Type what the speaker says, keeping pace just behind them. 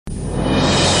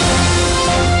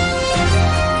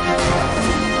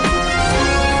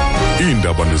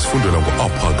iindaba ndizifundela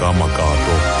nguAphakama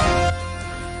Kato.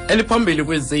 Eliphambili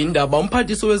kwezindaba,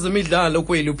 umphathiswa wezemidlalo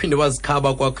kweli uphinde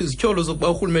wazikhaba kwakho izityholo zokuba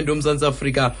uRhulumente woMzantsi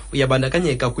Afrika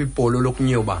uyabandakanyeka kwibholo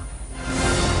lokunyoba.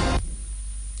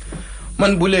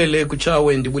 Manibulele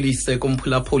kutshawe ndibulise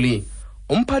kumphulaphuli.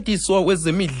 Umphathiswa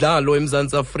wezemidlalo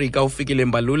eMzantsi Afrika ufikile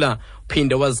Mbalula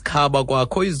uphinde wazikhaba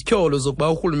kwakho izityholo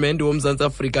zokuba uRhulumente woMzantsi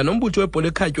Afrika nombutho webhola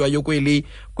ekhatywayo kweli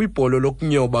kwibholo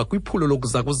lokunyoba kwiphulo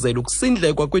lokuzakuzela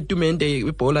ukusindlekwa kwetumente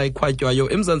ibhola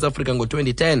ekhatywayo eMzantsi Afrika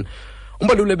ngo-2010.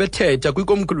 Umbalule bethetha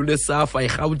kwikomkhulu leSAFA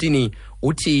eRhawutini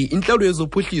uthi intlawulo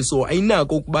yezophuhliso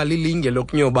ayinako ukuba lilinge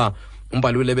lokunyoba.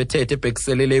 Umbalule bethethe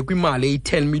ebhekiselele kwimali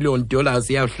eyi-$10 million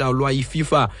yahlawulwa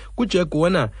yiFIFA kuJack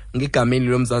Warner ngegameni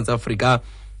loMzantsi Afrika.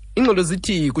 Ingxelo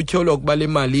zithi kutyholwa ukuba le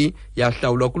mali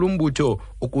yahlawulwa kulombutho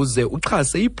ukuze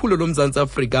uxhase iphulo loMzantsi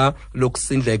Afrika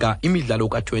lokusindleka imidlalo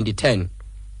ka-2010.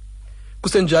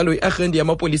 Kusenjalo i-agenda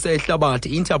yamapolisa ehlabathi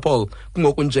Interpol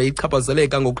kungoku nje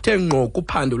ichaphazeleka ngokuthe ngqo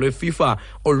kuphando lweFIFA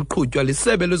oluqhutywa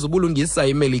lisebe lezobulungisa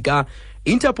eMelika.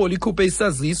 Interpol ikhuphe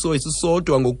isaziso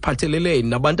esisodwa ngokuphathelele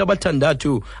nabantu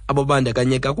abathandathu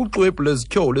ababandakanyeka kuxwebhu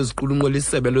lwezityholo eziqulunqwe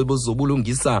lisebe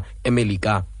lezobulungisa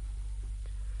eMelika.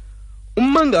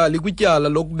 Ummangali kwityala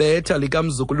lokubetha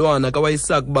likamzukulwana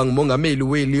kawayesakuba ngumongameli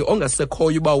weli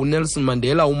ongasekhoyo uba uNelson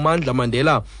Mandela uMandla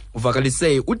Mandela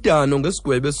uvakalise udano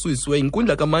ngesigwebo esuswe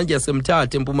inkundla kamantyi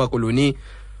yaseMthatha eMpuma Koloni.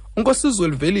 Unkosizwe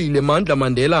Livelile Mandla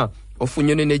Mandela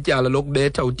ofunyenwe netyala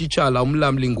lokubetha utitshala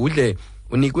uMlamli Ngudle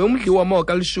unikwe umdli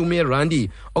wamawaka £10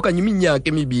 okanye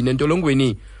iminyaka 2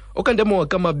 entolongweni okanye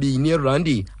amawaka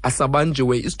 2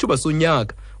 asabanjiwe isithuba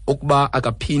sonyaka ukuba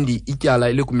akaphindi ityala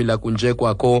elikumila kunje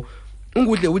kwakho.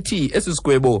 Ungudle uthi esi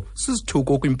sigwebo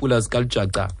sisithuko kwimpula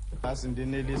zikaLjaca.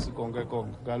 Asindinelisi konke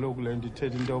kaloku le nto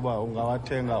ithetha into yoba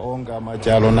ungawathenga onke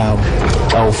amatyalo nawo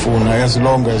xa ufuna as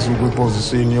long as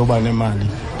ukwiposition yoba nemali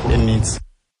eninzi.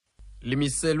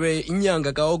 Limiselwe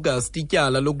inyanga kaAugust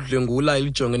ityala lokudlwengula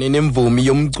elijongene nemvumi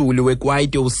yomculi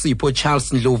wekwaito uSipho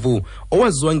Charles Ndlovu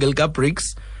owaziwa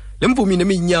ngelikaBricks. Le mvumi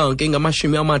neminyaka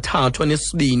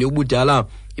engama-32 ubudala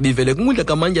ibivele kwinkundla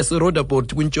kamantyi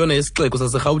yaseRoderport kwintshona yesixeko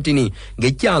saseRhawutini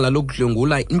ngetyala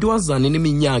lokudlwengula intwazana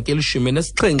neminyaka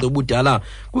 17 ubudala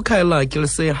kwikhaya lakhe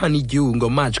lise-Honeydew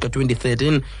ngoMarch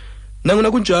ka-2013.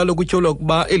 Nangona kunjalo kutyholwa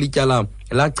ukuba eli tyala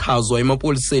lachazwa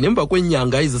emapoliseni emva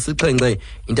kweenyanga ezisixhenxe.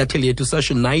 Intatheli yethu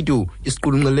Sasha Naidu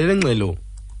isiqulunqelele ngxelo.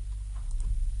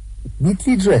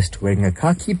 Neatly dressed, wearing a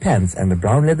khaki pants and a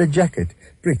brown leather jacket,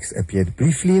 Bricks appeared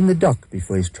briefly in the dock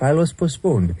before his trial was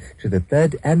postponed to the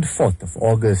 3rd and 4th of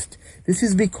August. This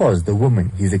is because the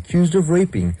woman he is accused of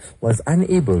raping was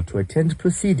unable to attend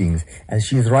proceedings as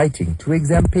she is writing 2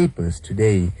 exam papers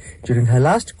today. During her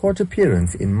last court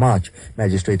appearance in March,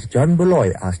 Magistrate John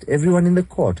Boloy asked everyone in the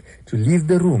court to leave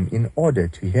the room in order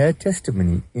to hear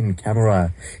testimony in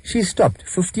camera. She stopped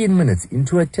 15 minutes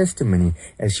into her testimony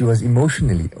as she was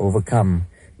emotionally overcome.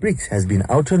 Bricks has been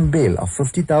out on bail of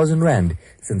 50,000 rand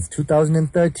since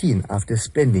 2013 after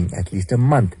spending at least a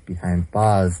month behind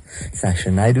bars. Sasha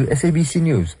Naidu, SABC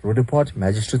News, Roderport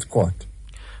Magistrates Court.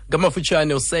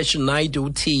 Ngamafutshane uSasha Naidu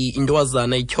uthi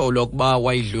intwazana ityholwa ukuba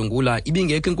wayidlwengula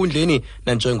ibingekho enkundleni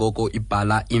nanjengoko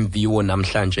ibhala imviwo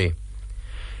namhlanje.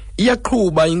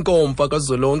 Iyaqhuba inkomfa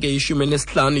kazwelonke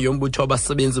i-15 yombutho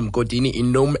wabasebenzi mgodini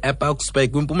iNom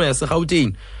eBucksburg kwimpuma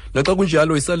yaseRhawutini. Naxa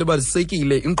kunjalo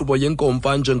isalibalisekile inkqubo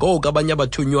yenkomfa njengoko abanye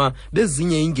abathunywa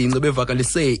bezinye ingingqi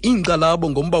bevakalise inkxalabo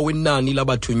ngomba wenani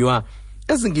labathunywa.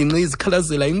 Ezi ngingqi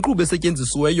zikhalazela inkqubo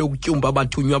esetyenzisiweyo ukutyumba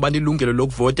abathunywa abanelungelo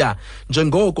lokuvota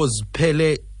njengoko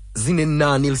ziphele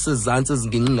zinenani elisezantsi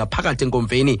ezingingqi ngaphakathi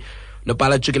enkomfeni.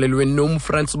 Nobhala jikelele weNom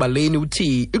France Baleni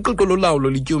uthi iqoqo lolawulo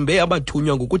lityumbe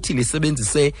abathunywa ngokuthi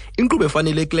lisebenzise inkqubo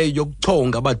efanelekileyo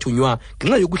yokuchonga abathunywa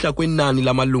ngenxa yokuhla kwenani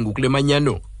lamalungu kule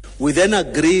manyano. We then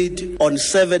agreed on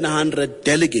 700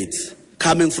 delegates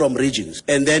coming from regions,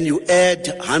 and then you add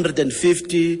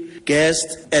 150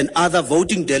 guests and other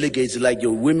voting delegates like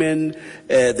your women,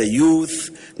 the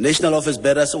youth, national office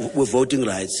bearers with voting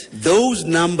rights. Those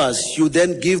numbers you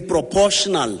then give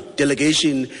proportional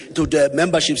delegation to the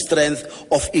membership strength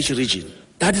of each region.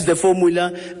 That is the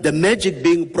formula, the magic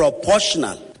being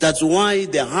proportional. That's why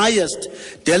the highest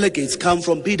delegates come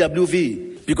from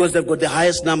PWV, because they've got the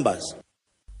highest numbers.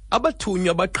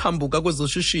 Abathunywa baqhambuka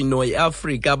kwezoshishino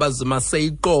eAfrika abazimase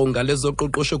iqonga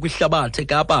lezoqoqosho kwihlabathi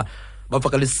eKapa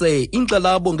bavakalise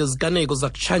inkxalabo ngeziganeko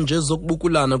zakutshanje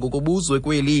zokubukulana ngokobuzwe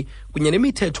kweli kunye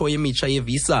nemithetho emitsha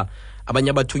yevisa. Abanye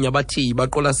abathunywa bathi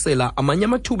baqolasela amanye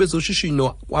amathuba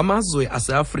ezoshishino kwamazwe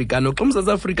aseAfrika noxa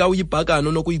uMzantsi Afrika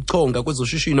uyibhakano nokuyichonga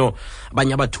kwezoshishino.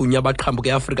 Abanye abathunywa baqhambuka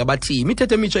eAfrika bathi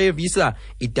imithetho emitsha yevisa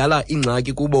idala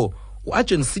ingxaki kubo.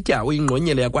 uArjen Sitya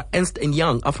oyingqonyela yakwa Ernst &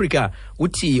 Young Africa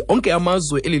uthi onke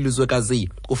amazwe elilizwekazi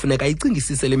kufuneka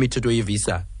icingisise le mithetho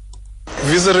yevisa.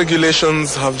 Visa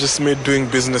regulations have just made doing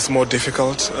business more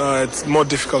difficult. It's more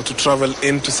difficult to travel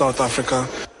into South Africa.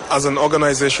 As an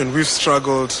organization, we've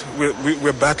struggled.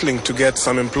 We're battling to get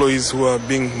some employees who are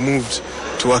being moved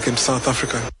to work in South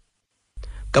Africa.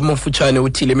 Kamafutshane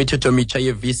uthi le mithetho mitsha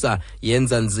yevisa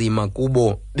yenza nzima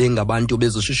kubo bengabantu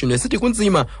bezoshishino esithi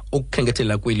kunzima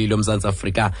ukukhenkethela kweli loMzantsi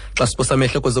Afrika. Xa siposa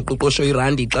amehlo kwezoqoqosho,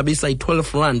 irandi ixabisa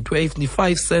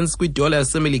i-12.25 kwidola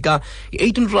yaseMelika,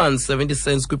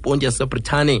 i-18.70 kwiponti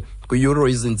yaseBritane, kwi-euro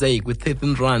izinze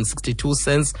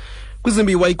kwi-13.62.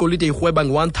 Kwizimbiwa igolide irhweba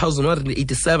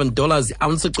nge$1,187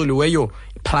 i-ounce ecoliweyo,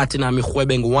 iplatinum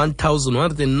irhwebe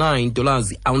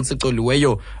nge$1,109 i-ounce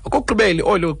ecoliweyo. Okokugqibela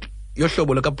oil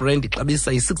yohlobo lakaBrand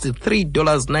ixabisa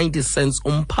i-$63.90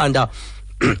 umphanda.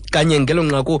 Kanye ngelo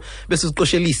nqaku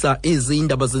besiziqoshelisa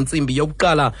izindaba zentsimbi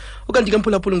yokuqala, ukanti ke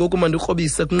mphulaphuli ngoku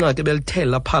mandirhobise kwinqaku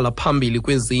belithela phala phambili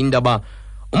kwezindaba.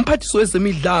 Umphathiswa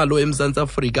wezemidlalo eMzantsi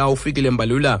Afrika ufikile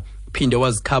mbalula, uphinde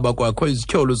wazikhaba kwakho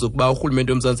izityholo zokuba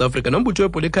uRhulumente woMzantsi Afrika nombutho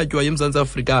webhola ekhatywayo eMzantsi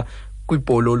Afrika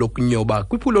kwibholo lokunyoba,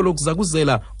 kwiphulo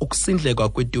lokuzakuzela ukusindlekwa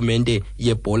kwetumente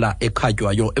yebhola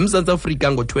ekhatywayo eMzantsi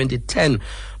Afrika ngo-2010.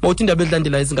 Mawuthi indaba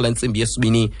edlandela izingala ntsimbi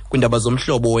yesibini kwindaba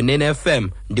zomhlobo wenene FM,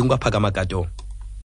 ndingwaphakama Gato.